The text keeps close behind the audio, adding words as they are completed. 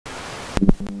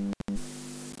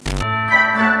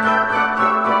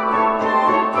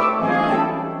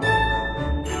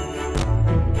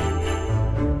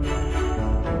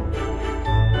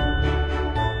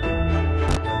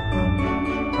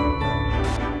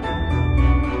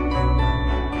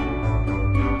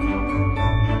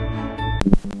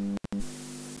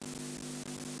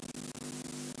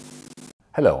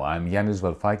Hello, I'm Yanis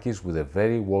Varoufakis with a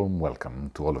very warm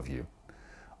welcome to all of you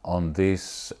on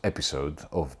this episode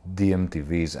of DiEM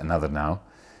TV's Another Now,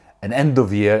 an end of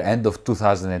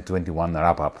 2021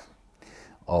 wrap-up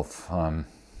of a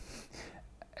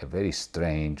very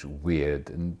strange, weird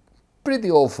and pretty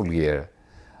awful year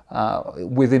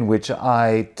within which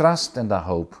I trust and I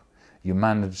hope you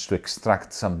managed to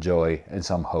extract some joy and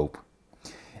some hope.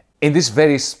 In this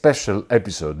very special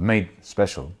episode, made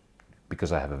special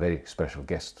because I have a very special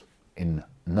guest in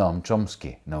Noam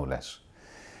Chomsky, no less.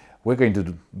 We're going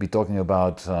to be talking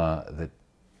about the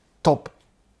top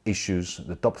issues,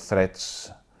 the top threats,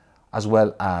 as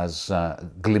well as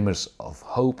glimmers of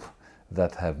hope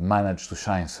that have managed to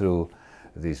shine through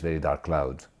this very dark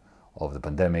cloud of the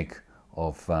pandemic,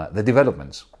 of the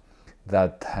developments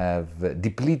that have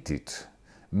depleted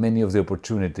many of the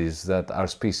opportunities that our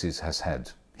species has had.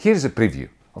 Here's a preview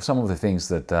of some of the things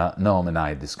that Noam and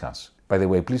I discuss. By the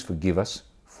way, please forgive us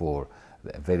for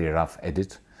the very rough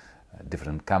edit,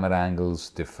 different camera angles,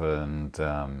 different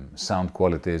sound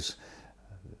qualities.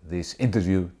 This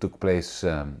interview took place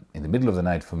in the middle of the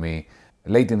night for me,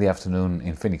 late in the afternoon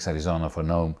in Phoenix, Arizona for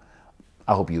Noam.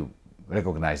 I hope you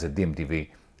recognize that DiEM TV,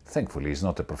 thankfully, is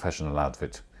not a professional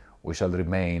outfit. We shall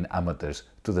remain amateurs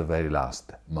to the very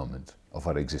last moment of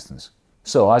our existence.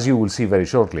 So, as you will see very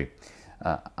shortly,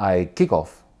 I kick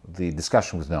off the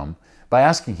discussion with Noam by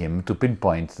asking him to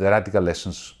pinpoint the radical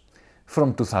lessons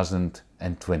from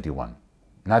 2021.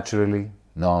 Naturally,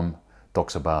 Noam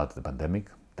talks about the pandemic,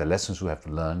 the lessons we have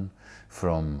to learn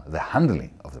from the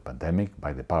handling of the pandemic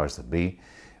by the powers that be,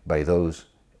 by those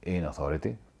in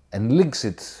authority, and links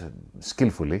it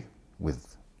skillfully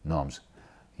with Noam's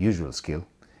usual skill.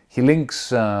 He links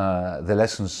the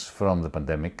lessons from the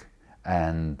pandemic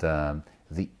and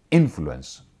the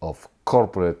influence of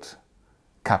corporate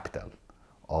capital,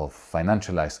 of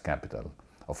financialized capital,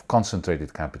 of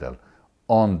concentrated capital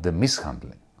on the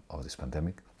mishandling of this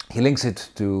pandemic. He links it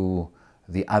to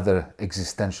the other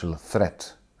existential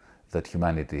threat that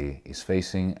humanity is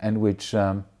facing and which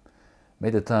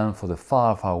made a turn for the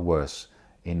far, far worse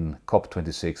in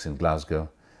COP26 in Glasgow,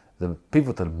 the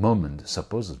pivotal moment,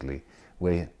 supposedly,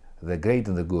 where the great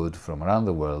and the good from around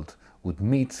the world would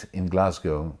meet in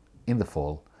Glasgow in the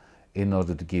fall in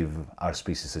order to give our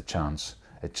species a chance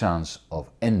of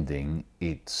ending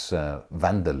its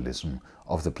vandalism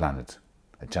of the planet,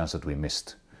 a chance that we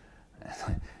missed.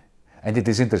 And it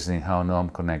is interesting how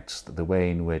Noam connects the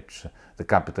way in which the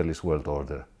capitalist world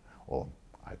order, or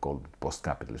I call it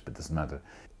post-capitalist, but it doesn't matter,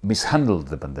 mishandled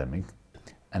the pandemic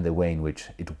and the way in which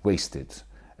it wasted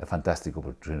a fantastic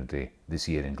opportunity this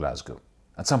year in Glasgow.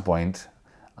 At some point,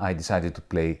 I decided to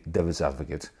play devil's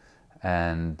advocate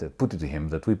and put it to him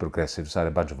that we progressives are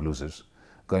a bunch of losers,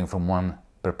 going from one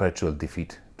perpetual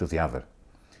defeat to the other.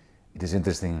 It is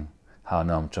interesting how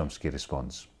Noam Chomsky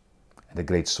responds, and a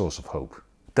great source of hope.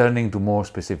 Turning to more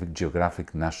specific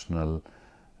geographic, national,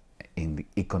 in the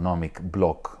economic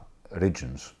bloc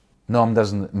regions, Noam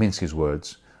doesn't mince his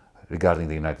words regarding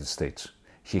the United States.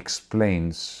 He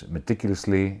explains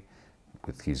meticulously,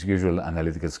 with his usual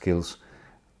analytical skills,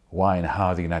 why and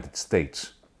how the United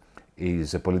States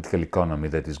is a political economy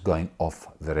that is going off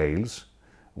the rails,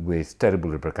 with terrible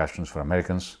repercussions for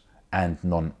Americans and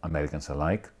non-Americans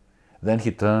alike. Then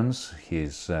he turns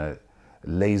his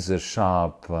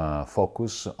laser-sharp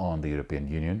focus on the European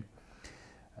Union,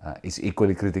 is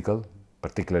equally critical,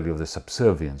 particularly of the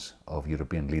subservience of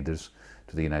European leaders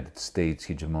to the United States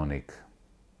hegemonic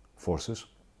forces.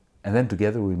 And then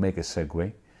together we make a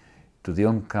segue to the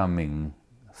oncoming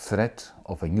threat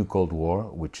of a new Cold War,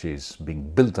 which is being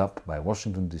built up by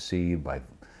Washington DC, by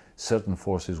certain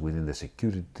forces within the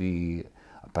security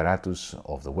apparatus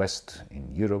of the West, in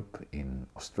Europe, in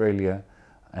Australia,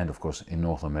 and of course in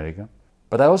North America.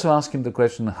 But I also ask him the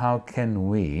question, how can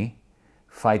we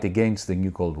fight against the new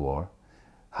Cold War?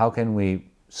 How can we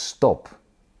stop,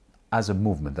 as a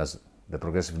movement, as the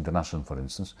Progressive International, for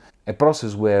instance, a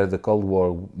process where the Cold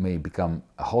War may become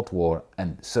a hot war,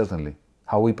 and certainly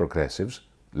how we progressives,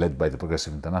 led by the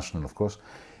Progressive International, of course,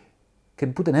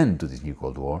 can put an end to this new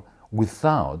Cold War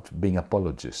without being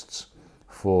apologists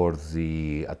for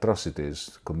the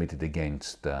atrocities committed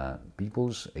against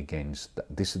peoples, against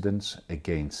dissidents,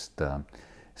 against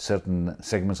certain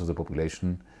segments of the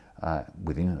population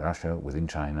within Russia, within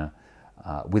China,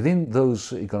 within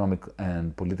those economic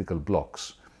and political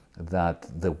blocs that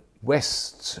the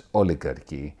West's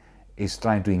oligarchy is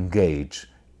trying to engage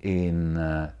in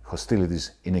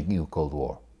hostilities in a new Cold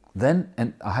War. Then,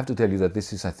 and I have to tell you that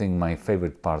this is, I think, my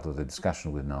favorite part of the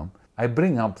discussion with Noam, I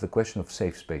bring up the question of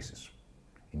safe spaces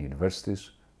in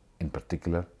universities in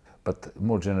particular, but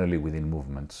more generally within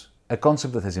movements a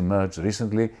concept that has emerged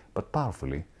recently but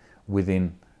powerfully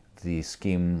within the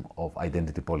scheme of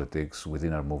identity politics,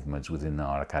 within our movements, within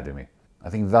our academy. I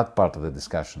think that part of the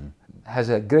discussion has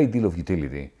a great deal of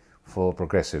utility for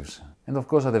progressives. And of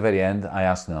course, at the very end, I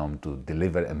asked Noam to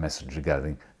deliver a message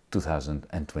regarding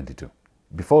 2022.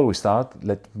 Before we start,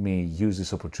 let me use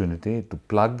this opportunity to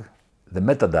plug the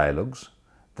meta dialogues,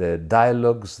 the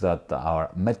dialogues that our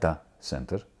Meta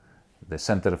Center, the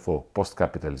Center for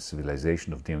Post-Capitalist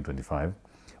Civilization of DiEM25,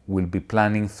 will be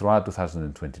planning throughout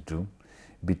 2022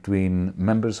 between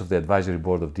members of the advisory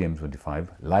board of DiEM25,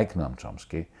 like Noam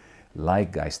Chomsky,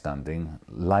 like Guy Standing,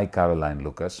 like Caroline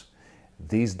Lucas.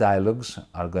 These dialogues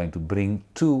are going to bring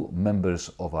two members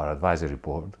of our advisory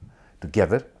board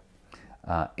together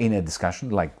in a discussion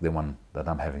like the one that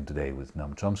I'm having today with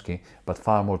Noam Chomsky, but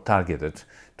far more targeted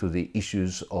to the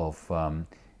issues of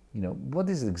what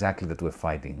is it exactly that we're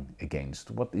fighting against?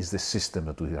 What is the system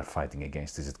that we are fighting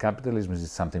against? Is it capitalism? Is it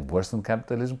something worse than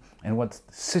capitalism? And what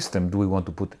system do we want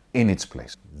to put in its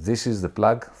place? This is the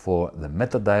plug for the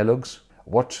Meta Dialogues.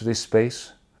 Watch this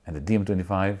space and the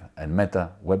DiEM25 and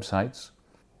Meta websites.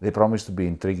 They promise to be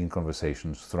intriguing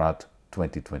conversations throughout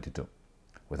 2022.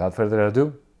 Without further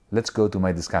ado, let's go to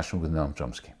my discussion with Noam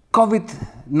Chomsky.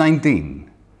 COVID-19,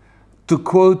 to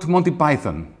quote Monty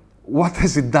Python, what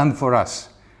has it done for us?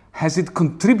 Has it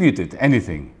contributed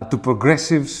anything to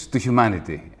progressives, to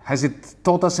humanity? Has it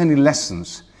taught us any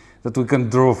lessons that we can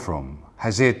draw from?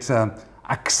 Has it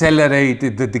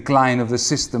accelerated the decline of the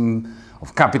system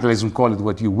of capitalism, call it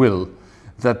what you will,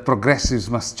 that progressives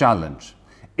must challenge?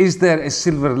 Is there a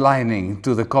silver lining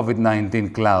to the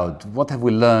COVID-19 cloud? What have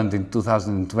we learned in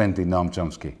 2020, Noam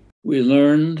Chomsky? We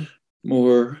learned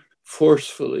more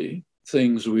forcefully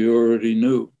things we already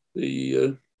knew.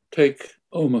 Take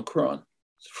Omicron.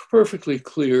 It's perfectly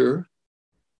clear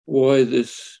why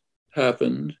this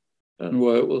happened and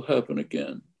why it will happen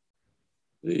again.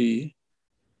 The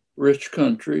rich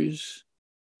countries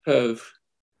have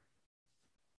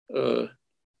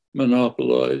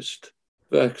monopolized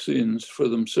vaccines for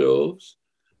themselves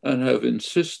and have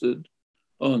insisted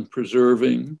on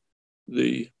preserving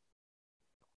the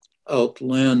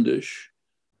outlandish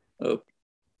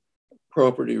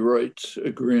property rights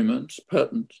agreements,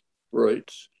 patent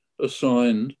rights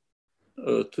assigned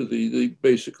to the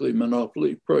basically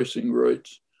monopoly pricing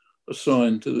rights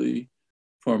assigned to the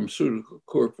pharmaceutical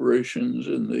corporations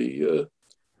in the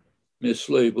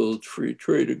mislabeled free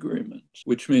trade agreements,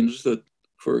 which means that,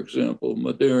 for example,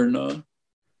 Moderna,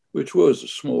 which was a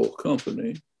small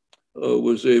company,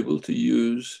 was able to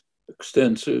use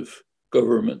extensive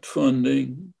government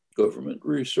funding, government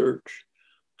research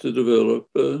to develop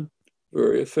a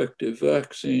very effective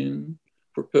vaccine,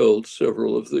 propelled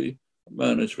several of the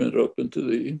management up into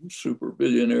the super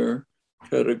billionaire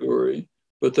category.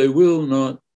 But they will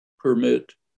not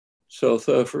permit South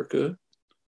Africa,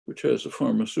 which has a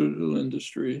pharmaceutical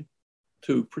industry,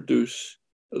 to produce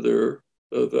their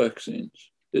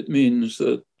vaccines. It means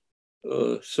that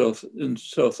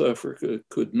South Africa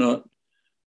could not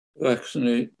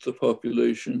vaccinate the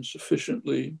population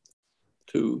sufficiently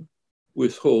to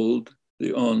withhold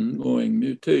the ongoing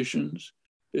mutations.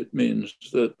 It means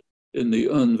that in the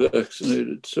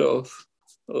unvaccinated South,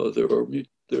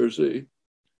 there's a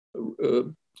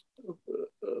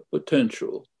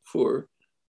potential for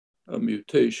a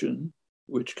mutation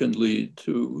which can lead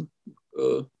to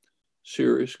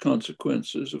serious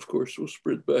consequences. Of course, will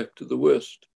spread back to the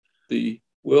West. The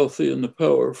wealthy and the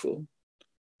powerful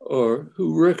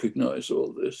who recognize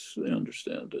all this, they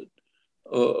understand it,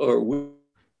 are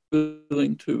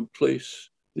willing to place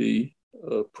the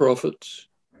profits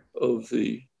of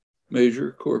the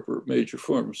major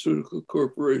pharmaceutical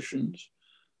corporations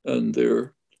and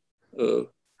their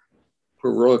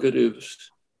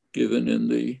prerogatives given in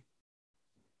the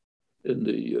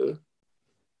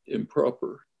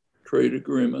improper trade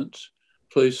agreements,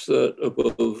 place that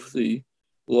above the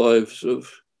lives of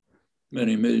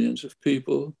many millions of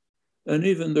people, and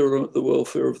even the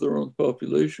welfare of their own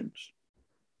populations.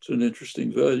 It's an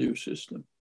interesting value system.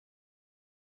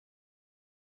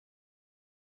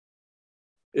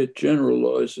 It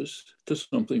generalizes to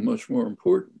something much more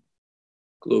important,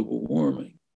 global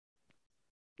warming.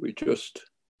 We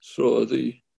just saw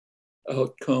the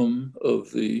outcome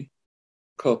of the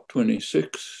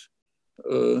COP26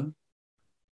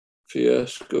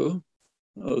 fiasco.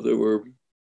 There were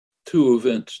two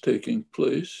events taking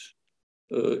place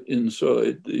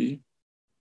inside the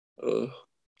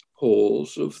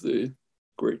halls of the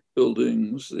great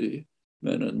buildings, the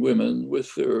men and women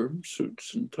with their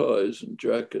suits and ties and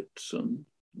jackets and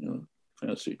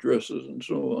fancy dresses and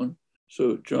so on.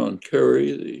 So John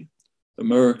Kerry, the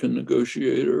American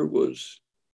negotiator was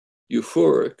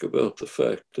euphoric about the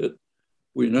fact that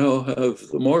we now have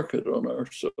the market on our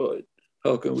side.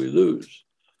 How can we lose?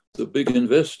 The big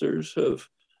investors have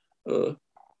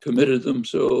committed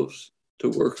themselves to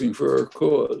working for our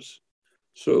cause.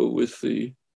 So with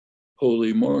the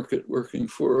holy market working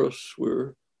for us,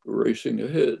 we're racing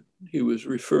ahead. He was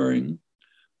referring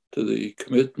to the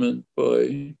commitment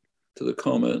to the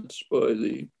comments by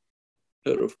the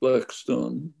head of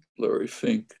Blackstone, Larry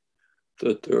Fink,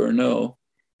 that the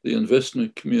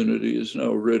investment community is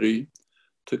now ready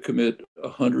to commit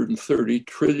 $130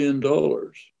 trillion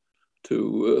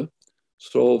to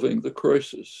solving the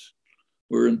crisis.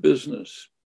 We're in business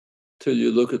till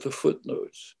you look at the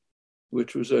footnotes,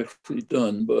 which was actually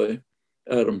done by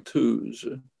Adam Tooze,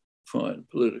 a fine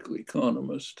political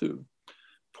economist, who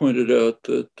pointed out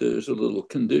that there's a little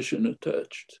condition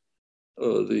attached.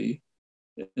 The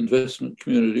investment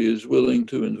community is willing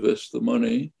to invest the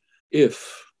money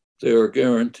if they are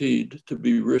guaranteed to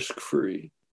be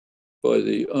risk-free by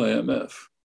the IMF.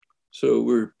 So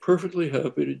we're perfectly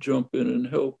happy to jump in and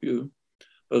help you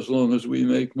as long as we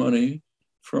make money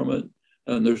from it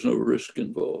and there's no risk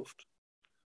involved.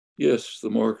 Yes, the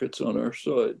market's on our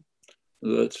side.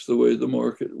 That's the way the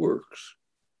market works.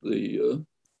 The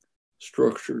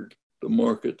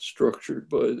market structured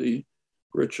by the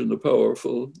rich and the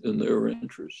powerful in their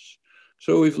interests.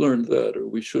 So we've learned that, or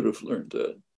we should have learned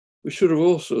that. We should have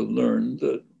also learned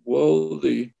that while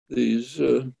these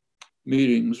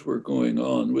meetings were going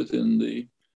on within the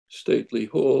stately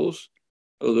halls,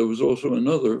 there was also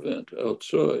another event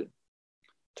outside.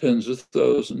 Tens of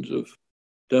thousands of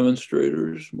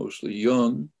demonstrators, mostly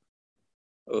young,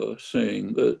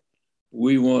 saying that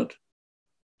we want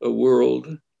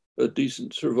a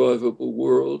decent, survivable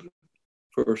world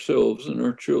for ourselves and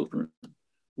our children.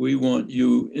 We want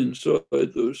you inside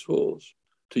those halls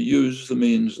to use the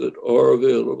means that are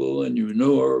available and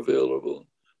are available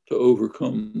to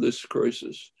overcome this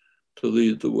crisis, to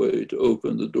lead the way, to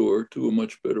open the door to a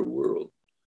much better world.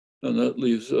 And that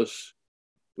leaves us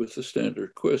with the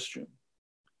standard question: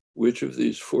 which of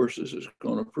these forces is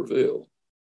going to prevail?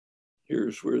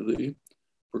 Here's where the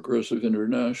Progressive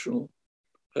International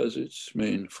has its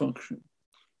main function: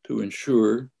 to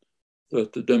ensure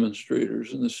that the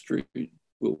demonstrators in the street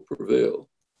will prevail.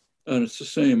 And it's the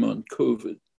same on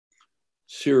COVID.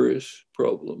 Serious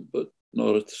problem, but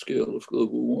not at the scale of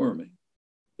global warming.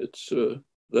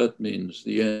 That means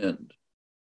the end.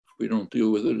 If we don't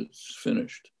deal with it, it's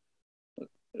finished.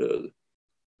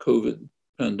 COVID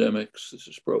pandemics, this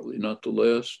is probably not the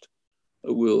last,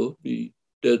 will be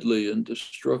deadly and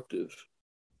destructive,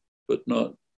 but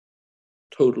not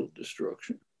total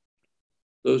destruction.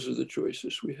 Those are the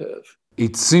choices we have.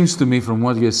 It seems to me from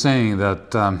what you're saying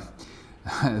that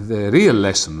the real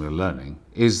lesson we're learning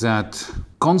is that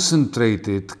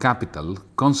concentrated capital,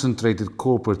 concentrated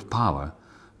corporate power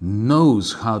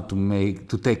knows how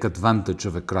to take advantage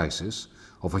of a crisis,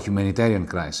 of a humanitarian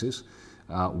crisis,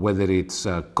 whether it's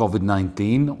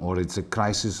COVID-19 or it's a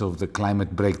crisis of the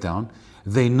climate breakdown.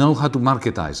 They know how to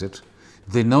marketize it.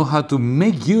 They know how to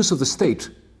make use of the state.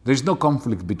 There's no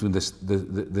conflict between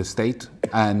the state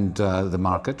and the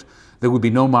market. There would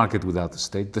be no market without the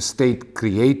state. The state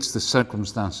creates the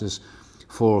circumstances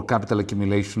for capital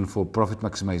accumulation, for profit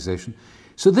maximization.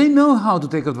 So they know how to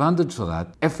take advantage of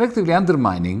that, effectively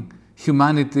undermining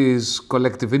humanity's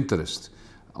collective interest,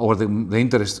 or the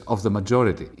interest of the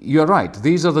majority. You're right,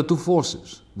 these are the two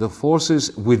forces. The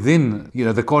forces within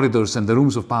the corridors and the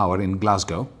rooms of power in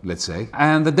Glasgow, let's say,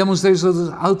 and the demonstrators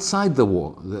outside the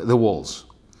walls.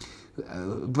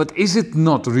 But is it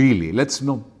not really, let's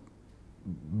not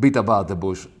beat about the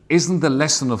bush, isn't the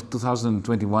lesson of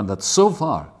 2021 that so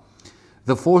far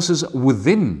the forces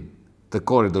within the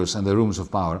corridors and the rooms of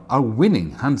power are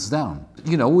winning, hands down?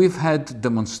 We've had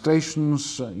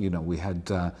demonstrations, we had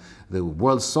the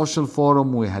World Social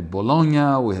Forum, we had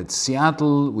Bologna, we had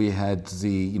Seattle, we had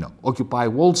the, Occupy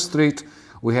Wall Street,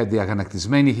 we had the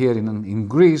Aganaktismeni here in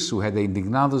Greece, we had the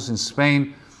Indignados in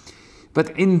Spain.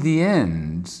 But in the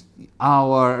end,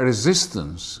 our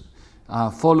resistance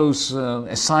follows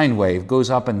a sine wave, goes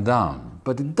up and down,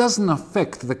 but it doesn't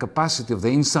affect the capacity of the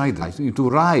insiders to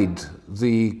ride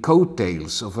the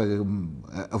coattails of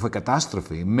a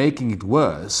catastrophe, making it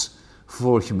worse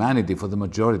for humanity, for the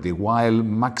majority, while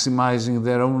maximizing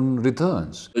their own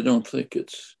returns. I don't think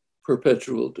it's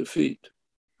perpetual defeat.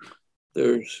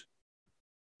 There's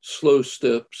slow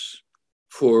steps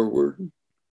forward,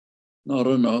 not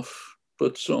enough,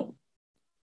 but some.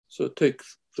 So take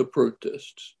the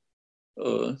protests.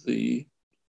 The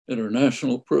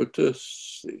international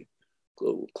protests, the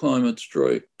global climate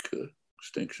strike,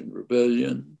 Extinction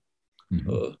Rebellion,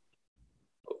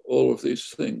 All of these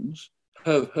things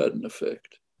have had an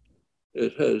effect.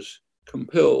 It has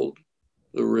compelled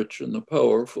the rich and the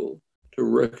powerful to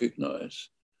recognize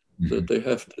that they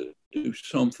have to do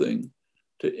something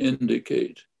to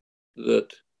indicate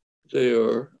that they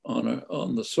are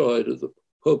on the side of the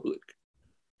public.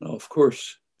 Now, of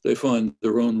course, they find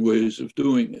their own ways of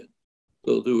doing it.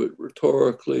 They'll do it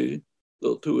rhetorically.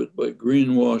 They'll do it by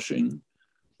greenwashing.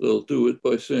 They'll do it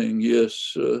by saying,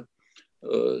 yes,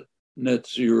 net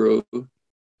zero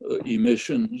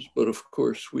emissions, but of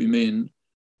course we mean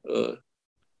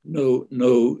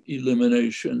no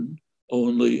elimination,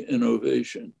 only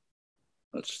innovation.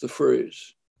 That's the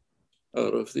phrase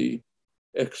out of the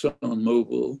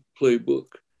ExxonMobil playbook,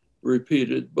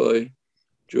 repeated by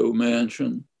Joe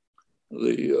Manchin,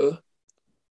 the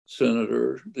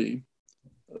senator, the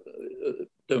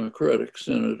Democratic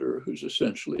senator who's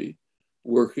essentially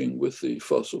working with the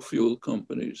fossil fuel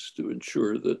companies to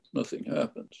ensure that nothing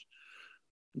happens.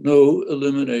 No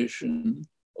elimination,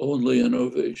 only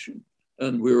innovation.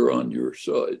 And we're on your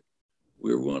side.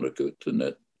 We want to go to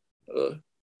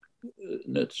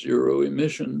net zero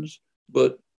emissions,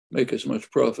 but make as much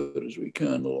profit as we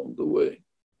can along the way.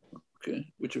 Okay,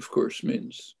 which of course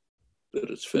means that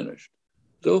it's finished.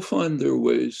 They'll find their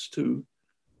ways to,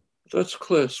 that's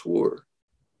class war.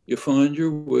 You find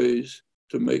your ways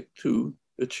to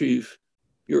achieve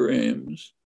your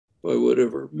aims by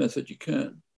whatever method you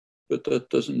can. But that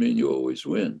doesn't mean you always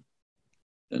win.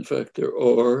 In fact, there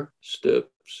are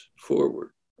steps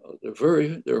forward.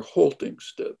 They're halting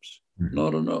steps,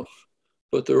 not enough,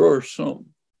 but there are some.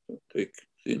 Take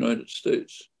the United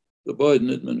States. The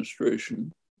Biden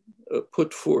administration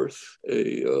put forth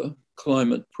a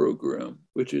climate program,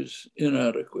 which is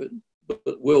inadequate,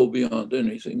 but well beyond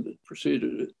anything that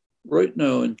preceded it. Right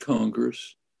now in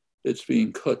Congress, it's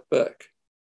being cut back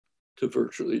to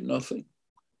virtually nothing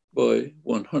by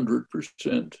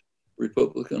 100%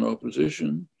 Republican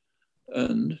opposition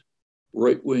and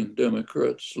right-wing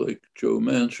Democrats like Joe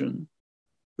Manchin,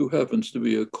 who happens to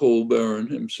be a coal baron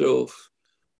himself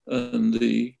and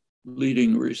the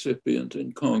leading recipient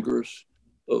in Congress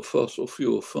of fossil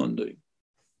fuel funding.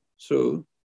 So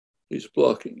he's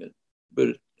blocking it,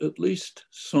 but at least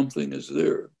something is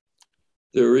there.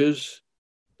 There is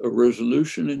a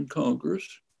resolution in Congress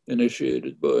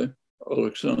initiated by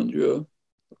Alexandria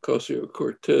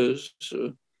Ocasio-Cortez,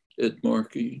 Ed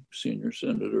Markey, senior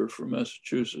senator from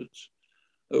Massachusetts,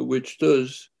 which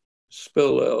does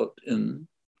spell out in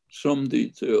some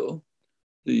detail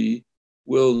the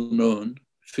well-known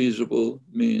feasible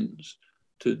means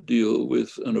to deal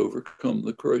with and overcome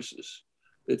the crisis.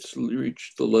 It's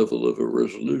reached the level of a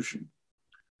resolution.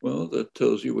 Well, that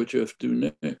tells you what you have to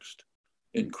do next.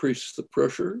 Increase the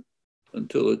pressure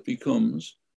until it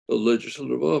becomes a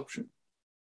legislative option.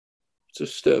 It's a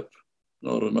step,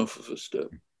 not enough of a step.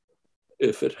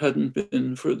 If it hadn't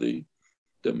been for the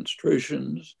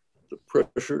demonstrations, the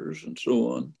pressures, and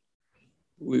so on,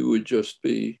 we would just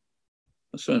be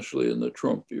essentially in the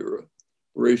Trump era,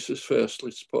 race as fast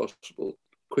as possible,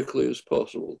 quickly as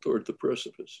possible toward the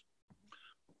precipice.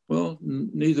 Well,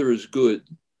 neither is good,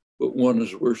 but one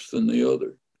is worse than the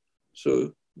other.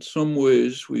 So in some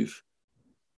ways,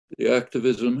 the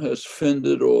activism has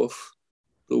fended off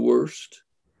the worst,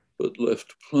 but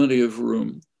left plenty of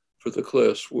room for the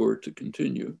class war to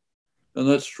continue. And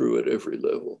that's true at every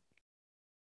level.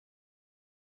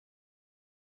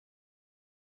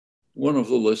 One of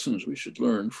the lessons we should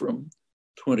learn from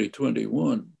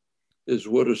 2021 is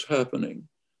what is happening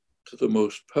to the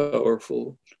most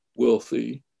powerful,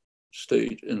 wealthy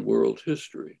state in world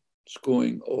history. It's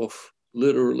going off,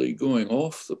 literally going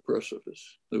off the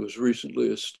precipice. There was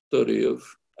recently a study of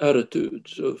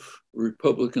attitudes of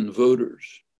Republican voters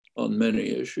on many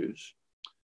issues,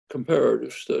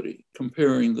 comparative study,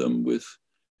 comparing them with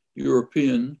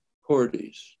European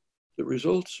parties. The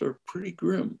results are pretty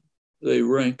grim. They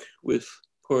rank with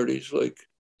parties like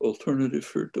Alternative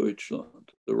for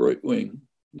Deutschland, the right-wing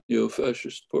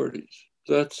neo-fascist parties.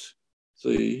 It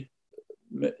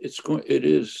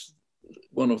is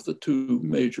one of the two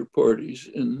major parties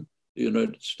in the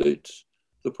United States,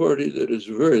 the party that is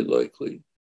very likely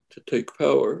to take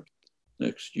power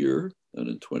next year and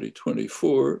in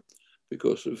 2024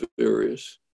 because of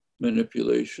various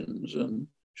manipulations and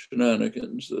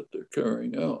shenanigans that they're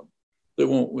carrying out. They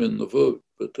won't win the vote,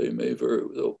 but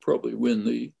they'll probably win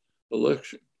the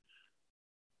election.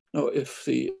 Now, if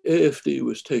the AfD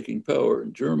was taking power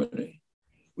in Germany,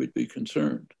 we'd be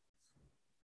concerned.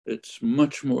 It's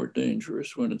much more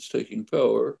dangerous when it's taking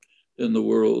power in the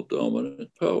world dominant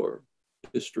power,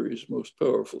 history's most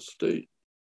powerful state.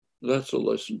 That's a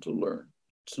lesson to learn.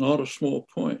 It's not a small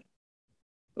point.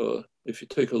 If you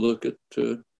take a look at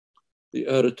the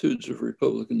attitudes of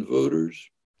Republican voters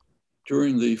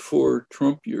during the 4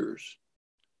 Trump years,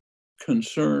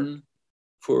 concern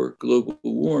for global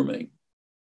warming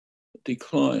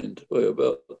declined by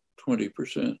about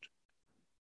 20%.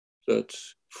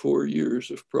 That's 4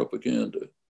 years of propaganda.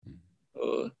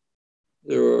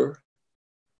 There are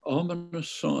ominous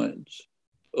signs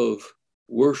of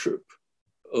worship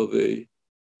of a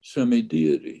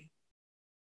semi-deity.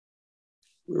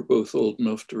 We're both old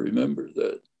enough to remember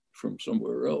that from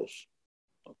somewhere else.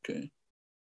 Okay.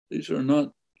 These are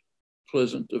not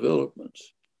pleasant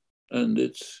developments, and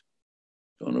it's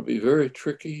going to be very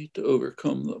tricky to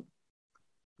overcome them.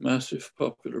 Massive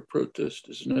popular protest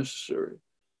is necessary,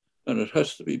 and it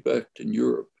has to be backed in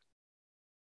Europe.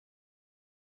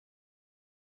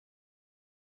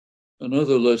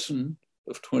 Another lesson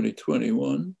of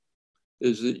 2021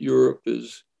 is that Europe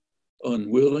is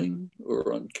unwilling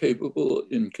or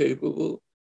incapable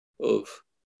of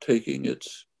taking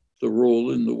the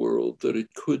role in the world that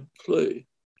it could play.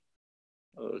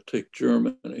 Take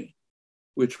Germany,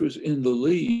 which was in the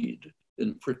lead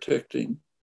in protecting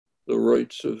the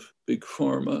rights of big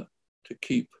pharma to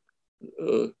keep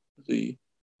the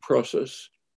process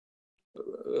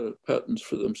patents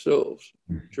for themselves.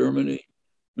 Germany,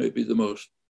 maybe the most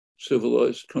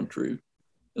civilized country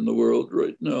in the world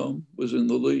right now, was in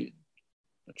the lead.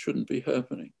 It shouldn't be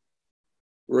happening.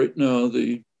 Right now,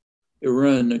 the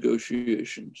Iran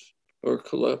negotiations are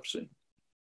collapsing,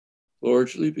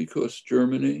 largely because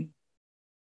Germany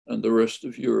and the rest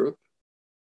of Europe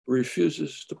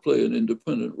refuses to play an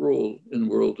independent role in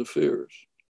world affairs.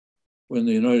 When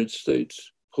the United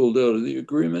States pulled out of the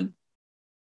agreement,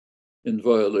 in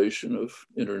violation of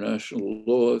international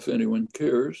law, if anyone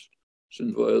cares, it's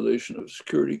in violation of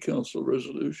Security Council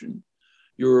resolution,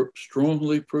 Europe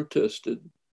strongly protested,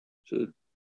 said,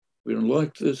 we don't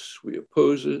like this, we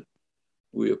oppose it,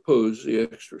 we oppose the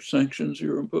extra sanctions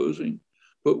you're imposing,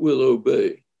 but we'll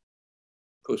obey,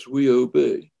 because we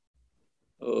obey.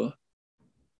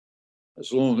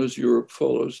 As long as Europe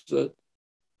follows that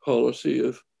policy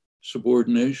of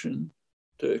subordination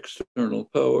to external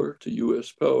power, to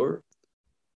US power,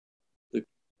 the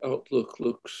outlook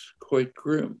looks quite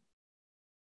grim.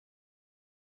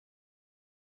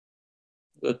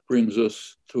 That brings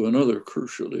us to another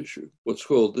crucial issue, what's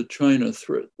called the China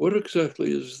threat. What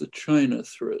exactly is the China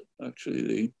threat? Actually,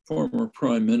 the former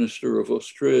Prime Minister of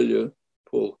Australia,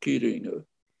 Paul Keating, a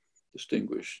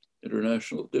distinguished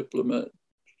international diplomat,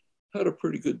 had a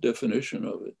pretty good definition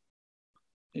of it.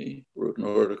 He wrote an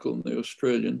article in the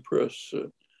Australian press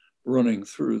running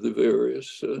through the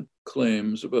various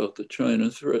claims about the China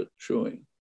threat,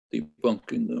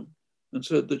 debunking them, and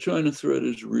said the China threat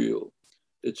is real.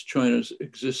 It's China's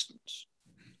existence,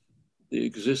 the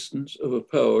existence of a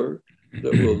power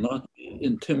that will not be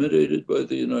intimidated by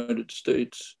the United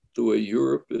States the way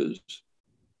Europe is,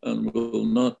 and will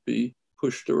not be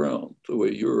pushed around the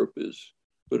way Europe is,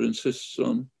 but insists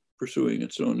on pursuing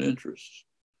its own interests.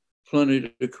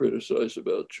 Plenty to criticize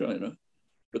about China,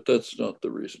 but that's not the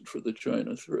reason for the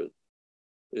China threat.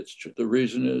 The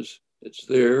reason is it's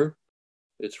there,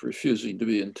 it's refusing to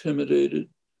be intimidated,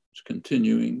 it's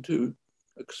continuing to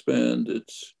expand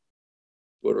its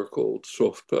what are called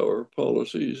soft power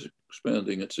policies,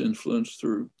 expanding its influence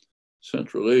through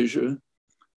Central Asia,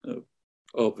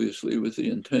 obviously with the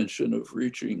intention of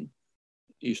reaching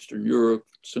Eastern Europe,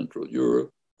 Central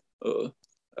Europe,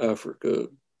 Africa,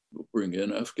 we'll bring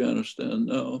in Afghanistan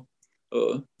now,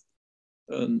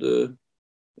 and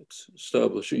it's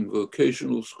establishing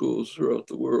vocational schools throughout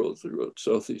the world, throughout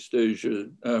Southeast Asia,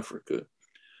 Africa,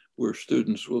 where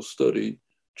students will study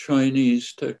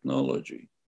Chinese technology,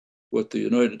 what the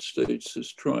United States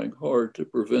is trying hard to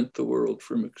prevent the world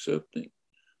from accepting.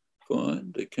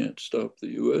 Fine, they can't stop the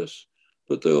US,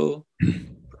 but they'll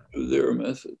do their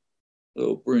method.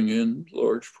 They'll bring in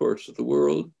large parts of the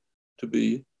world to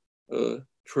be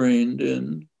trained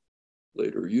in,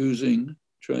 later using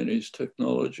Chinese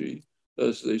technology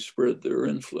as they spread their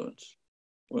influence.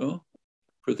 Well,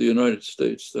 for the United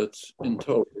States, that's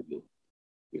intolerable.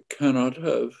 You cannot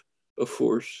have a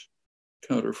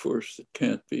counterforce that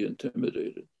can't be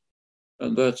intimidated.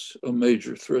 And that's a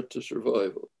major threat to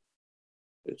survival.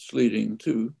 It's leading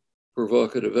to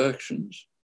provocative actions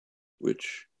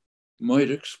which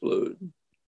might explode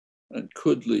and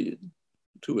could lead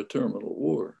to a terminal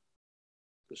war.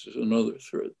 This is another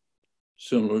threat.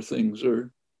 Similar things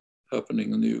are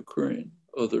happening in the Ukraine,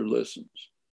 other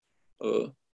lessons.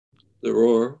 There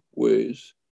are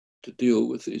ways to deal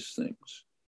with these things.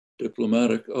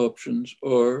 Diplomatic options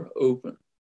are open.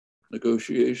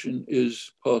 Negotiation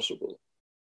is possible.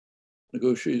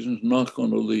 negotiations not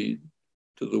going to lead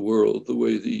to the world the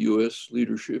way the US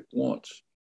leadership wants,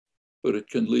 but it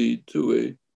can lead to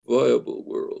a viable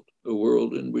world, a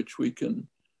world in which we can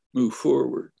move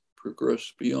forward,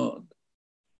 progress beyond.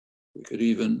 We could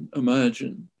even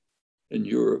imagine in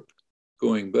Europe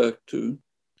going back to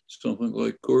something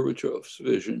like Gorbachev's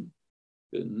vision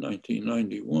in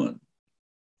 1991,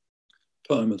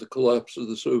 time of the collapse of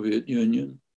the Soviet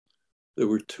Union. There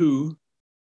were two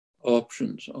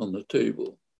options on the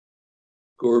table.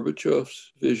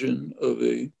 Gorbachev's vision of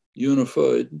a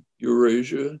unified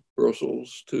Eurasia,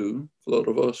 Brussels to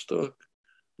Vladivostok,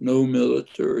 no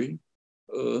military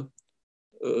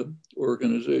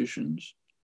organizations,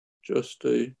 just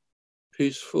a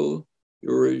peaceful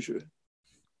Eurasia.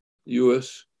 The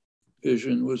US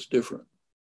vision was different.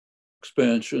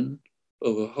 Expansion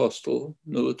of a hostile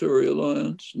military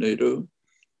alliance, NATO,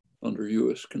 under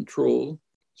US control,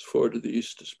 as far to the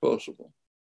east as possible.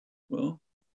 Well,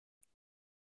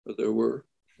 there were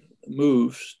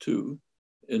moves to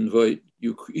invite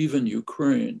even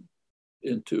Ukraine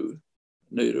into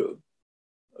NATO,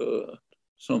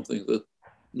 something that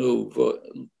no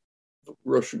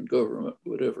Russian government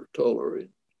would ever tolerate.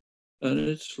 And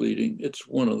it's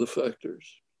one of the factors,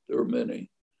 there are many,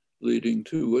 leading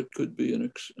to what could be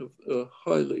a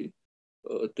highly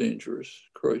dangerous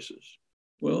crisis.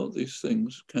 Well, these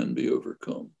things can be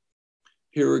overcome.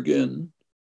 Here again,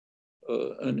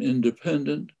 an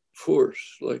independent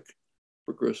force like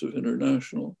Progressive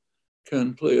International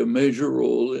can play a major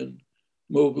role in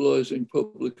mobilizing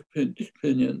public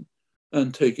opinion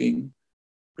and taking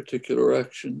particular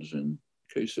actions in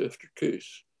case after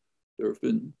case. There have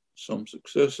been some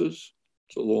successes.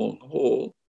 It's a long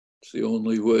haul. It's the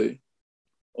only way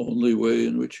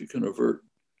in which you can avert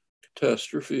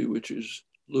catastrophe, which is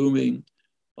looming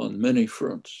on many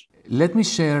fronts. Let me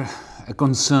share a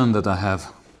concern that I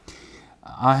have.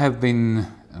 I have been,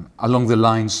 along the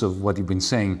lines of what you've been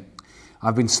saying,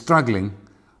 I've been struggling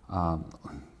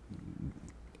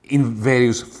in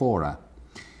various fora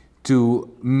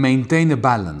to maintain a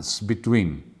balance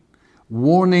between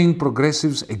warning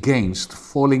progressives against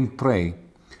falling prey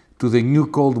to the new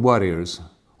cold warriors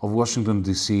of Washington,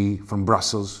 D.C., from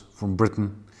Brussels, from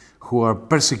Britain, who are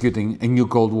persecuting a new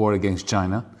Cold War against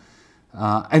China,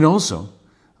 and also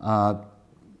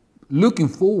looking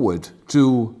forward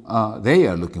to, they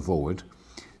are looking forward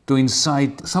to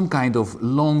incite some kind of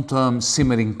long-term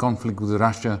simmering conflict with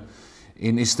Russia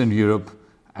in Eastern Europe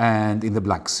and in the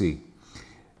Black Sea.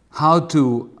 How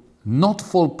to not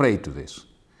fall prey to this,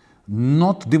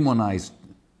 not demonize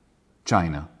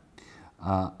China,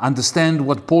 understand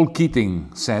what Paul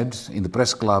Keating said in the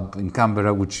press club in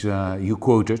Canberra, which you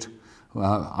quoted.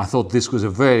 I thought this was a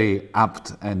very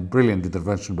apt and brilliant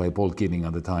intervention by Paul Keating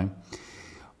at the time,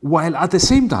 while at the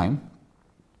same time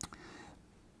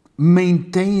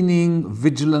maintaining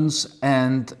vigilance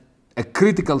and a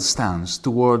critical stance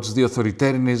towards the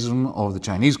authoritarianism of the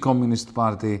Chinese Communist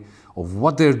Party, of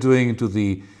what they're doing to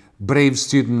the brave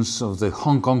students of the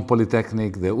Hong Kong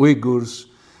Polytechnic, the Uyghurs,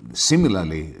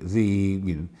 similarly the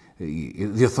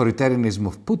authoritarianism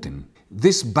of Putin.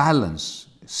 This balance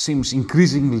seems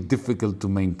increasingly difficult to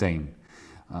maintain.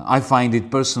 I find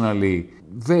it personally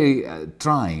very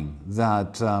trying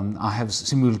that I have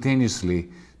simultaneously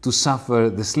to suffer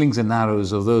the slings and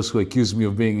arrows of those who accuse me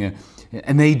of being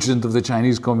an agent of the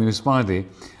Chinese Communist Party,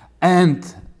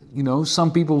 and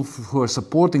some people who are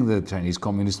supporting the Chinese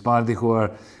Communist Party who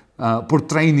are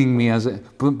portraying me as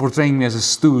a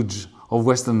stooge of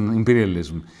Western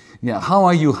imperialism. Yeah, how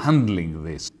are you handling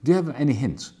this? Do you have any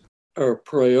hints? Our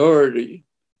priority,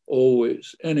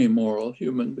 always, any moral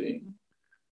human being,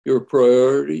 your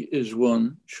priority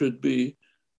should be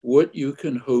what you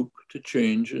can hope to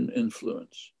change and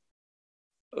influence.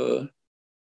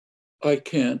 I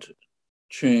can't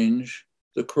change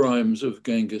the crimes of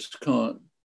Genghis Khan.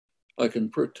 I can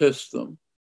protest them,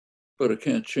 but I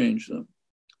can't change them.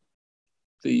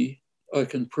 I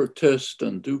can protest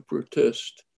and do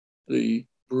protest the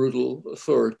brutal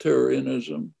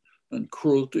authoritarianism and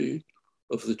cruelty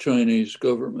of the Chinese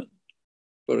government,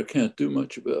 but I can't do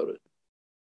much about it.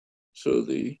 So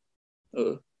the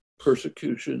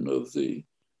persecution of the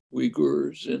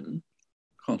Uyghurs in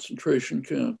concentration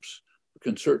camps we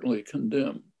can certainly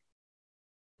condemn.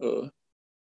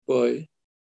 By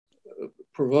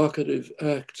provocative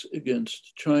acts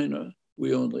against China,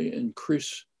 we only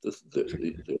increase the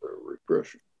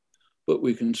repression. But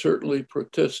we can certainly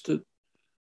protest it.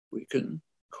 We can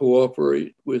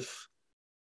cooperate with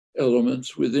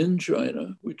elements within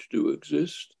China, which do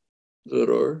exist, that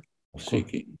are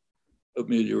seeking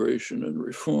amelioration and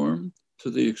reform to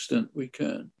the extent we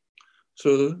can.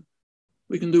 So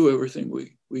We can do everything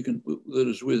we can that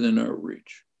is within our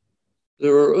reach.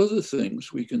 There are other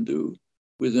things we can do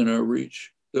within our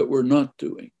reach that we're not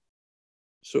doing.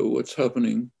 So what's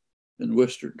happening in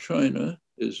Western China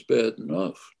is bad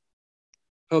enough.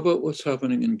 How about what's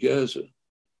happening in Gaza?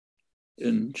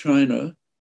 In China,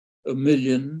 1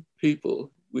 million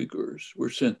people, Uyghurs, were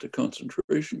sent to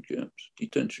concentration camps,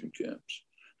 detention camps,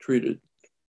 treated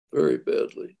very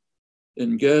badly.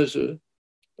 In Gaza,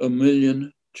 1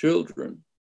 million children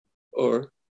are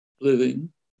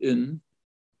living in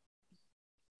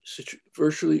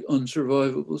virtually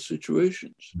unsurvivable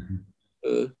situations.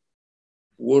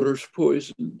 Water's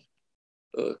poisoned,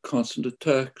 constant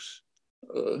attacks,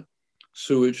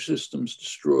 sewage systems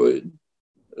destroyed,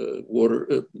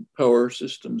 power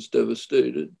systems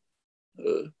devastated,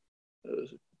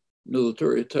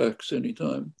 military attacks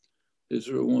anytime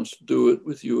Israel wants to do it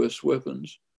with US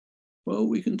weapons. Well,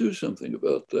 we can do something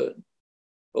about that.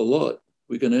 A lot.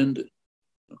 We can end it.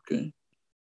 Okay?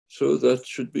 So that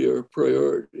should be our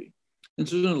priority.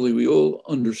 Incidentally, we all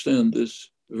understand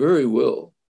this very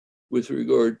well with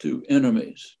regard to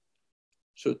enemies.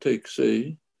 So take,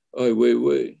 say, Ai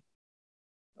Weiwei.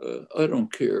 I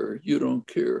don't care, you don't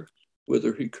care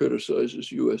whether he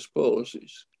criticizes US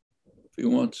policies. If he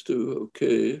wants to,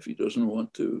 okay. If he doesn't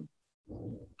want to,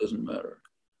 doesn't matter.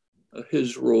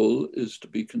 His role is to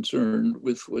be concerned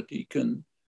with what he can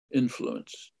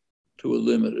influence to a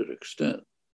limited extent,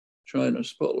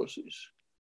 China's policies.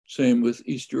 Same with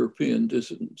East European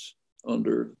dissidents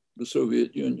under the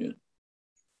Soviet Union.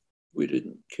 We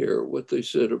didn't care what they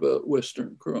said about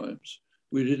Western crimes.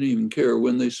 We didn't even care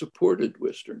when they supported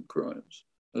Western crimes,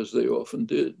 as they often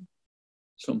did,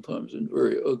 sometimes in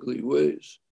very ugly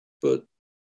ways, but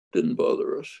didn't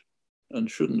bother us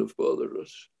and shouldn't have bothered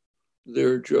us.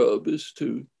 Their job is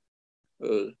to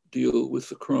deal with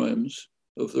the crimes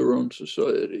of their own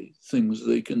society, things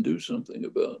they can do something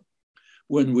about.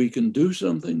 When we can do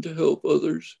something to help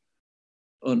others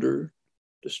under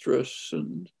distress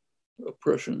and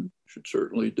oppression, should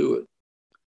certainly do it.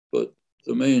 But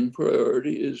the main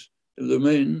priority is, the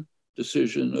main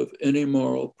decision of any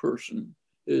moral person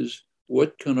is,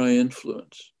 what can I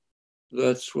influence?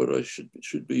 That's what I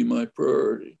should be my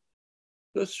priority.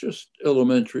 That's just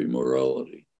elementary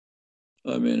morality.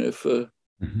 I mean, if a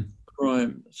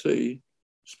crime, say,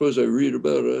 suppose I read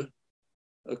about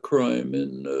a crime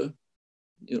in,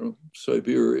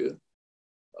 Siberia,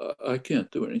 I can't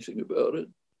do anything about it.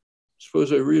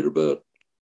 Suppose I read about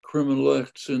criminal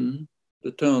acts in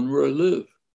the town where I live.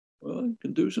 Well, I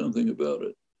can do something about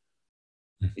it.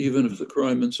 Even if the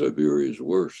crime in Siberia is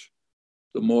worse,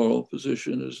 the moral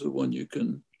position is the one you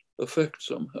can affect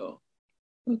somehow.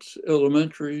 That's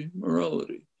elementary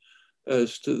morality.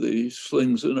 As to the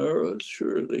slings and arrows,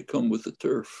 sure, they come with the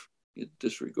turf. You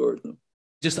disregard them.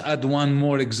 Just add one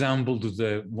more example to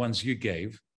the ones you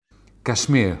gave.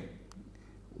 Kashmir.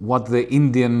 What the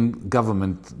Indian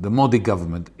government, the Modi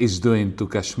government, is doing to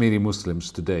Kashmiri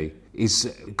Muslims today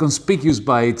is conspicuous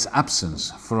by its absence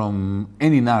from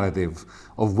any narrative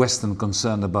of Western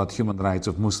concern about human rights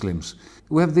of Muslims.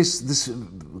 We have this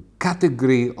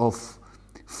category of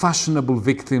fashionable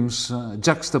victims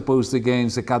juxtaposed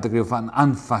against the category of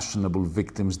unfashionable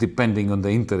victims, depending on the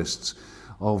interests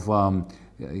of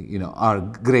our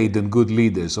great and good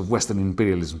leaders of Western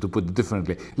imperialism, to put it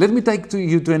differently. Let me take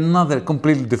you to another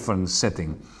completely different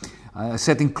setting, a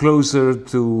setting closer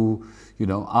to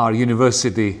our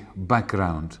university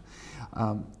background.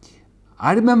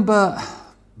 I remember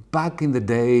back in the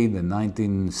day, in the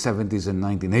 1970s and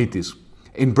 1980s,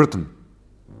 in Britain,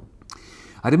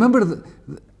 I remember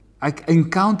I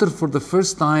encountered for the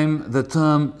first time the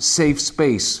term safe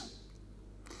space.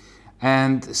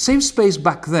 And safe space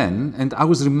back then, and I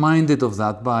was reminded of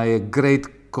that by a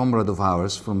great comrade of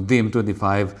ours from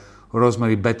DiEM25,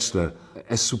 Rosemary Batchelor,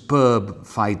 a superb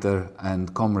fighter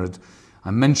and comrade. I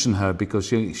mention her because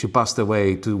she passed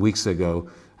away 2 weeks ago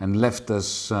and left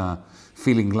us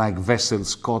feeling like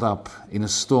vessels caught up in a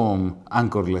storm,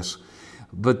 anchorless.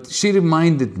 But she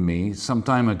reminded me some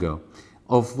time ago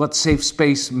of what safe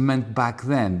space meant back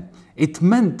then. It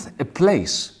meant a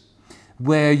place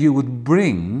where you would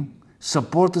bring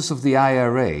supporters of the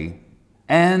IRA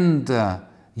and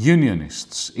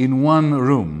unionists in one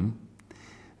room,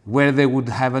 where they would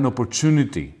have an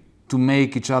opportunity to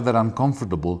make each other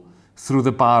uncomfortable through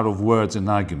the power of words and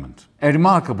argument. A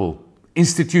remarkable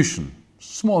institution,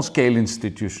 small-scale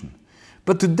institution.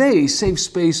 But today, safe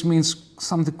space means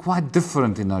something quite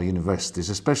different in our universities,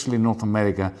 especially in North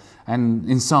America and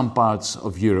in some parts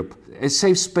of Europe. A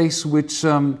safe space which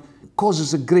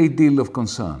causes a great deal of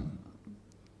concern.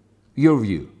 Your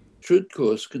view? Should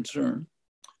cause concern.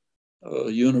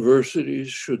 Universities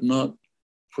should not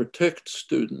protect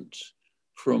students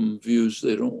from views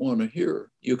they don't want to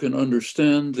hear. You can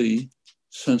understand the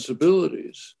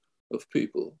sensibilities of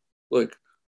people. Like,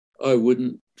 I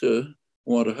wouldn't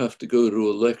want to have to go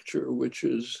to a lecture which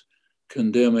is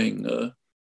condemning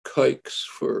kikes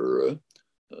for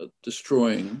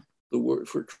destroying the word,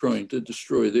 for trying to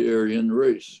destroy the Aryan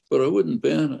race. But I wouldn't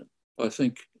ban it. I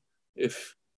think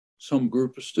if some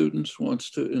group of students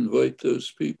wants to invite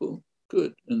those people,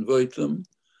 good, invite them,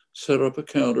 set up a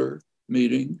counter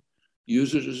meeting,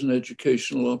 use it as an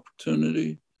educational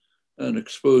opportunity, and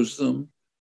expose them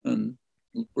and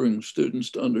bring students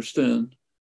to understand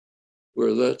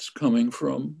where that's coming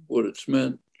from, what it's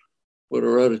meant, what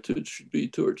our attitude should be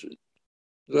towards it.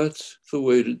 That's the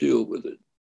way to deal with it,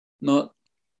 not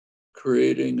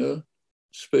creating a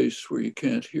space where you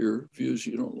can't hear views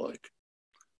you don't like.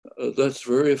 That's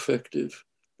very effective.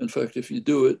 In fact, if you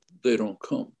do it, they don't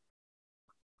come.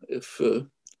 If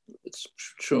it's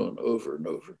shown over and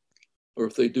over, or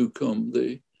if they do come,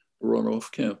 they run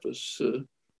off campus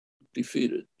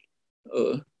defeated,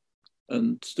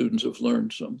 and students have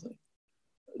learned something.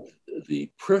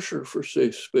 The pressure for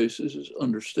safe spaces is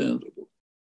understandable.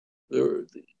 The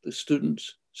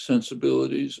students'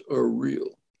 sensibilities are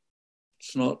real.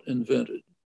 It's not invented.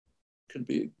 It can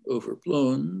be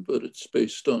overblown, but it's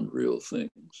based on real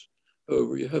things.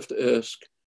 However, you have to ask,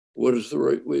 what is the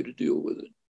right way to deal with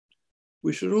it?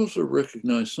 We should also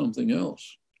recognize something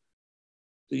else.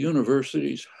 The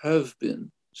universities have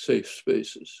been safe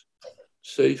spaces,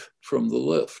 safe from the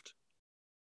left.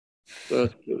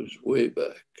 That goes way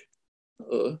back.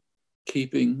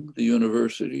 Keeping the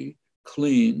university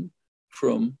clean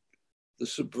from the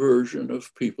subversion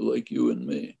of people like you and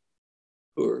me,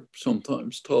 who are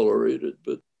sometimes tolerated,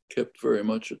 but kept very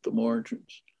much at the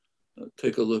margins.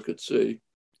 Take a look at, say,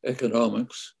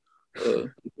 economics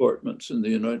departments in the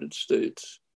United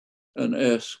States and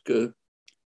ask,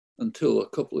 until a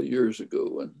couple of years ago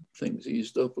when things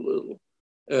eased up a little,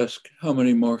 ask how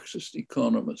many Marxist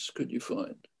economists could you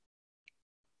find?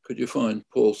 Could you find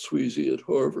Paul Sweezy at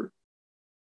Harvard?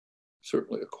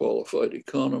 Certainly a qualified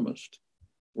economist.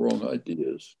 Wrong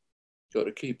ideas. Got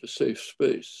to keep a safe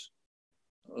space.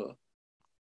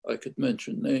 I could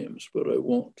mention names, but I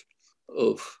won't,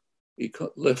 of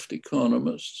left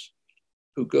economists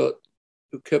who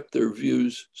kept their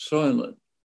views silent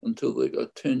until they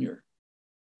got tenure,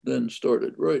 then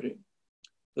started writing.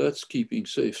 That's keeping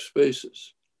safe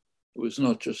spaces. It was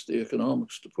not just the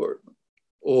economics department,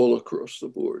 all across the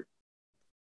board.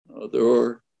 There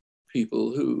are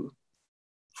people who,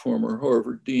 former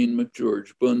Harvard Dean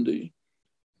McGeorge Bundy,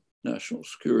 National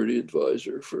Security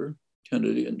Advisor for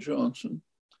Kennedy and Johnson,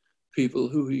 people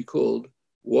who he called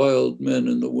wild men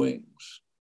in the wings.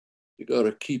 You got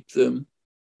to keep them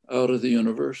out of the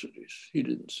universities. He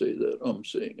didn't say that, I'm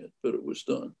saying it, but it was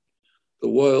done. The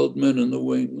wild men in the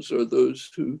wings are those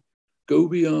who go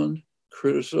beyond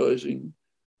criticizing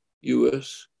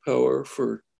US power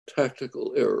for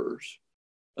tactical errors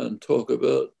and talk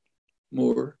about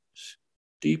more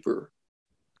deeper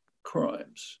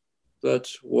crimes.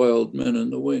 That's wild men in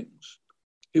the wings.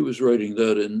 He was writing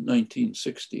that in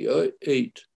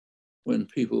 1968 when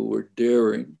people were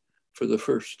daring for the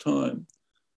first time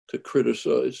to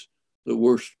criticize the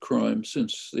worst crime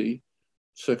since the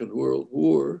Second World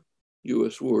War,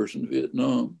 US wars in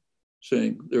Vietnam,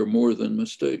 saying they're more than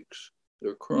mistakes,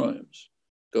 they're crimes.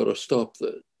 Got to stop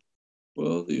that.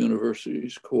 Well, the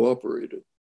universities cooperated.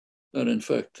 And in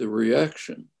fact, the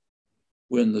reaction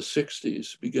when the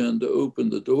 60s began to open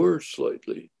the doors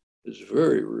slightly is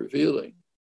very revealing,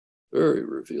 very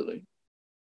revealing.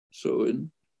 So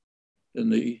in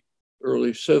the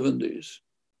early 70s,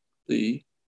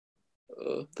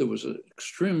 there was an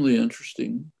extremely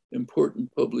interesting,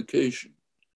 important publication,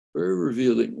 very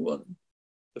revealing one,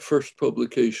 the first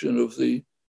publication of the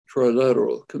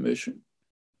Trilateral Commission.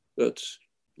 That's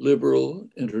liberal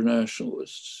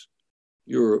internationalists,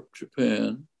 Europe,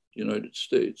 Japan, United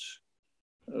States,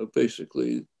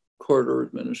 basically Carter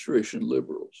administration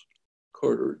liberals.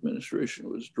 Carter administration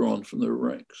was drawn from their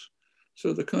ranks.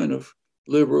 So the kind of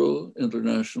liberal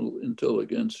international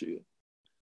intelligentsia.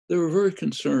 They were very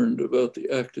concerned about the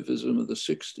activism of the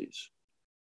 60s.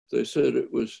 They said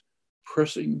it was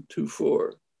pressing too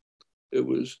far. It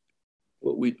was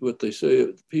what they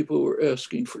say, people were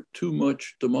asking for too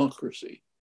much democracy.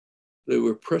 They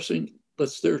were pressing,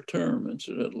 that's their term,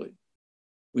 incidentally.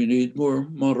 We need more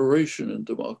moderation in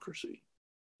democracy.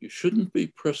 You shouldn't be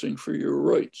pressing for your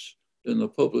rights in the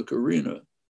public arena.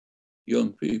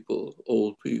 Young people,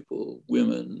 old people,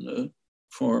 women,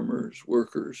 farmers,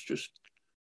 workers, just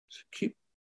keep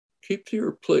to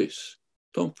your place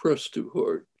don't press too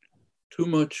hard. Too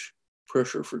much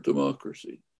pressure for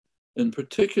democracy. In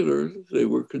particular, they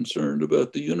were concerned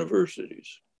about the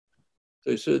universities.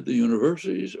 They said the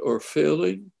universities are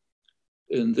failing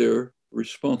in their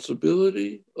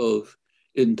responsibility of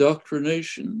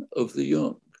indoctrination of the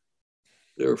young,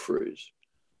 their phrase.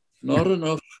 Not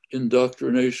enough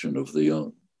indoctrination of the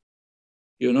young.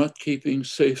 You're not keeping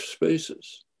safe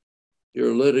spaces.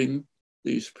 You're letting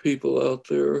these people out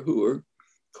there who are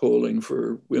calling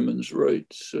for women's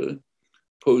rights,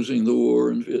 opposing the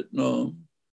war in Vietnam,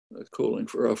 calling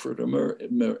for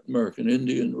African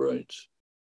Indian rights.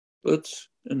 Let's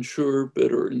ensure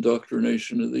better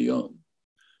indoctrination of the young.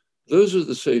 Those are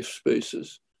the safe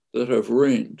spaces that have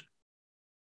reigned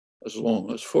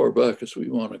as far back as we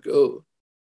want to go,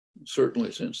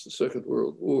 certainly since the Second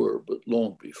World War, but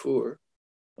long before,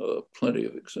 plenty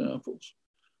of examples.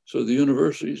 So the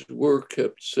universities were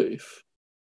kept safe,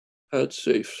 had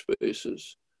safe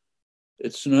spaces.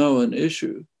 It's now an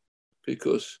issue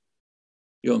because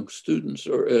young students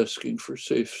are asking for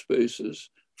safe spaces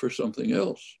for something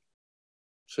else,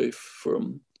 safe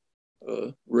from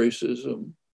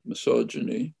racism,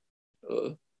 misogyny,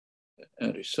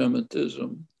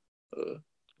 anti-Semitism,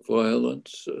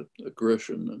 violence,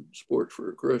 aggression, and sport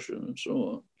for aggression, and so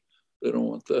on. They don't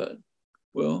want that.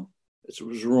 Well, it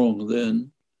was wrong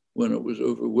then when it was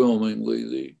overwhelmingly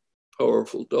the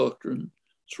powerful doctrine.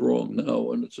 It's wrong now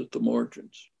when it's at the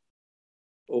margins.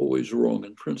 Always wrong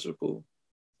in principle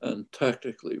and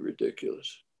tactically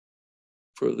ridiculous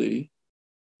for the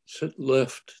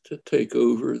left to take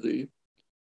over the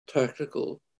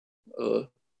tactical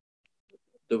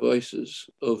devices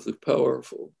of the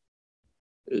powerful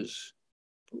is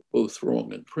both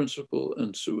wrong in principle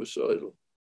and suicidal.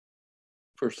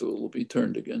 First of all, it will be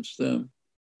turned against them.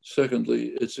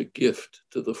 Secondly, it's a gift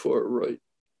to the far right,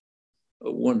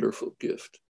 a wonderful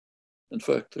gift. In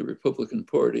fact, the Republican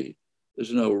Party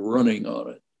is now running on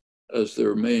it as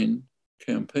their main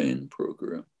campaign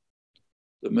program.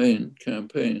 The main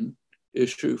campaign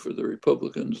issue for the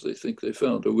Republicans, they think they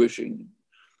found a winning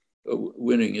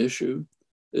issue,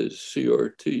 is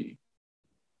CRT,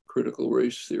 critical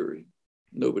race theory.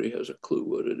 Nobody has a clue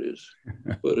what it is,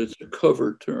 but it's a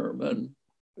cover term and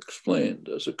explained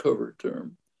as a cover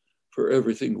term for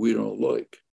everything we don't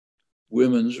like.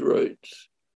 Women's rights,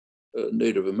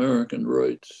 Native American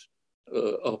rights,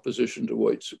 opposition to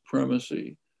white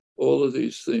supremacy, all of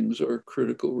these things are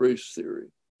critical race theory.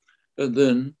 And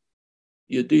then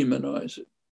you demonize it.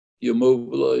 You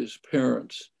mobilize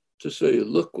parents to say,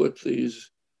 look what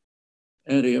these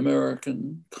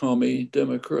anti-American commie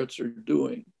Democrats are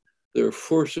doing. They're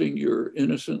forcing your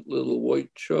innocent little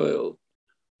white child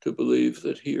to believe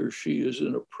that he or she is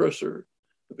an oppressor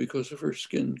because of her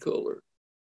skin color.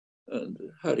 And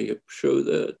how do you show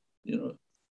that? You know,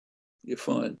 you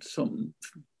find something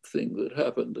that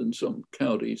happened in some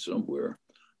county somewhere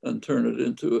and turn it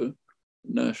into a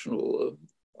national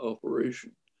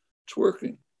operation. It's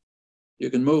working. You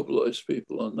can mobilize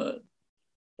people on that.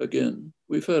 Again,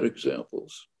 we've had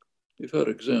examples. We've had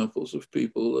examples of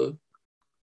people,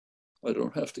 I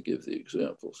don't have to give the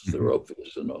examples, they're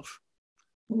obvious enough.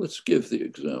 Well, let's give the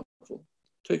example.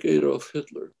 Take Adolf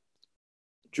Hitler.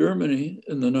 Germany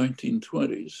in the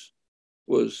 1920s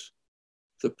was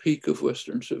the peak of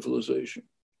Western civilization.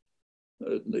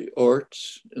 In the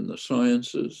arts, in the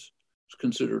sciences, it's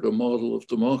considered a model of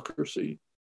democracy.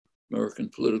 American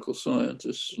political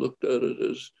scientists looked at it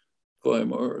as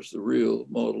Weimar as the real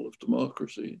model of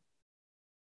democracy.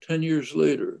 10 years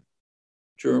later,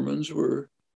 Germans were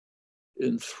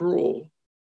in thrall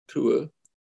to a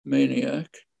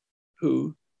maniac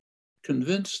who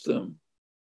convinced them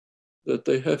that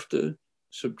they have to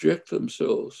subject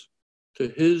themselves to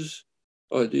his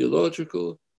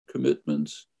ideological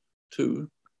commitments to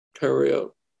carry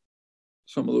out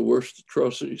some of the worst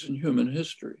atrocities in human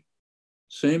history.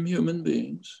 Same human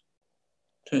beings,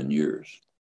 10 years.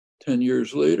 10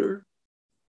 years later,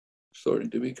 starting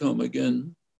to become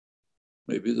again,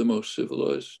 maybe the most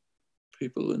civilized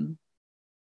people in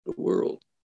the world.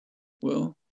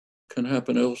 Well, can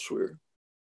happen elsewhere.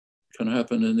 Can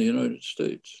happen in the United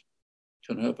States.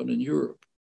 Can happen in Europe.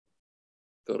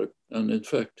 And in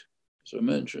fact, as I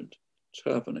mentioned, it's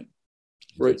happening.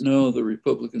 Right now, the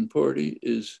Republican Party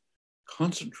is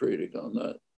concentrating on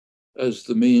that as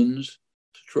the means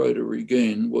to try to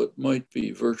regain what might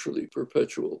be virtually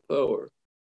perpetual power.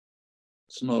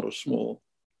 It's not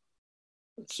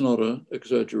an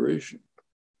exaggeration.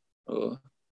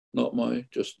 Not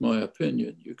just my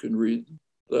opinion. You can read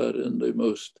that in the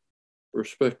most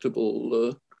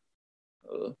respectable,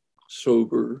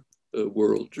 sober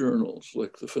world journals,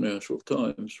 like the Financial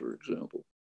Times, for example.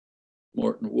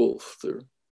 Martin Wolf, their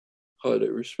highly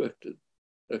respected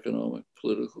economic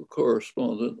political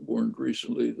correspondent, warned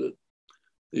recently that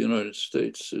the United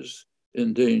States is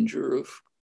in danger of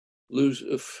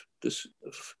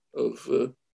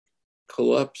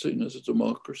collapsing as a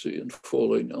democracy and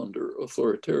falling under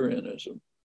authoritarianism,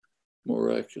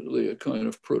 more accurately, a kind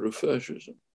of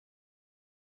proto-fascism.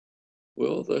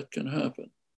 Well, that can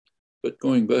happen. But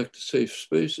going back to safe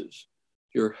spaces,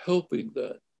 you're helping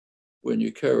that when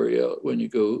you when you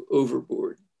go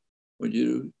overboard, when you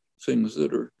do things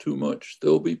that are too much,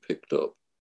 they'll be picked up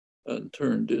and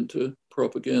turned into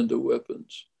propaganda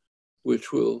weapons,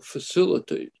 which will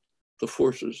facilitate the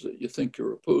forces that you think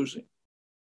you're opposing.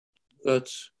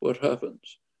 That's what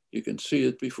happens. You can see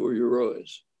it before your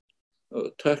eyes.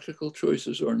 Tactical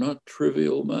choices are not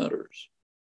trivial matters.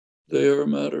 They are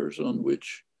matters on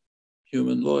which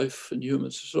human life and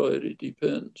human society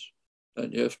depends,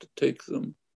 and you have to take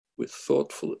them with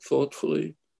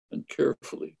thoughtfully and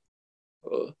carefully,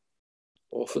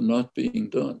 often not being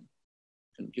done.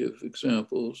 Can give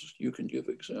examples, you can give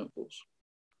examples.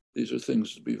 These are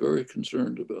things to be very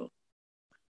concerned about.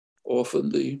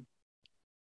 Often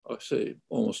I say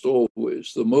almost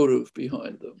always, the motive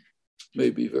behind them may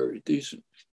be very decent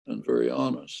and very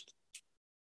honest,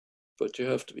 but you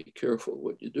have to be careful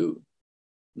what you do,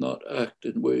 not act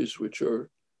in ways which are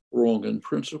wrong in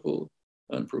principle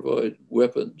and provide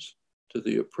weapons to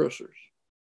the oppressors.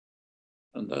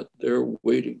 And that they're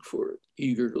waiting for it,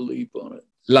 eager to leap on it.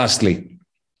 Lastly,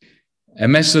 a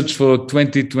message for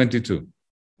 2022.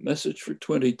 Message for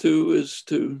 22 is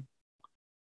the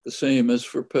same as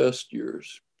for past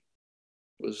years.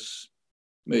 Was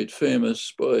made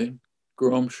famous by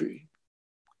Gramsci.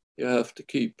 You have to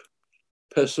keep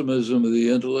pessimism of the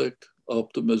intellect,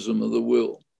 optimism of the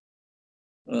will.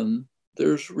 And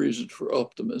there's reason for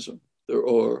optimism. There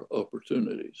are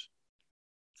opportunities.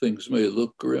 Things may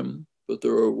look grim, but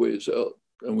there are ways out,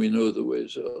 and we know the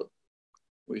ways out.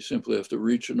 We simply have to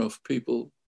reach enough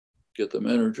people, get them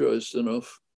energized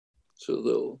enough, so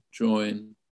they'll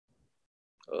join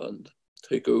and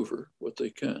take over what they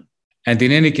can. And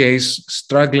in any case,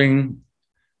 struggling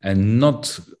and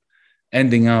not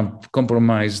ending up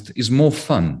compromised is more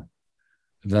fun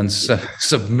than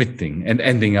submitting and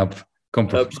ending up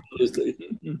compromised.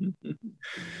 Absolutely.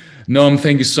 Noam,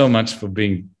 thank you so much for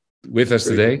being with us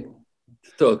today.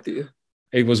 To talk to you.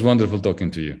 It was wonderful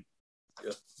talking to you.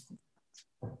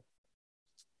 Yeah.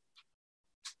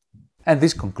 And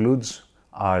this concludes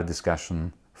our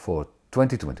discussion for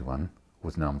 2021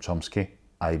 with Noam Chomsky.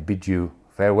 I bid you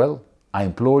farewell. I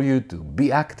implore you to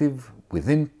be active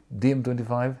within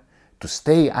DiEM25, to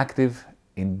stay active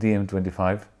in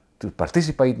DiEM25, to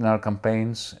participate in our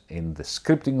campaigns, in the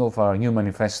scripting of our new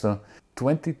manifesto.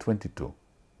 2022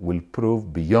 will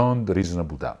prove beyond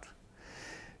reasonable doubt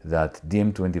that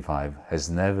DiEM25 has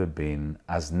never been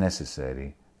as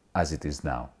necessary as it is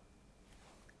now.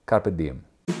 Carpe diem.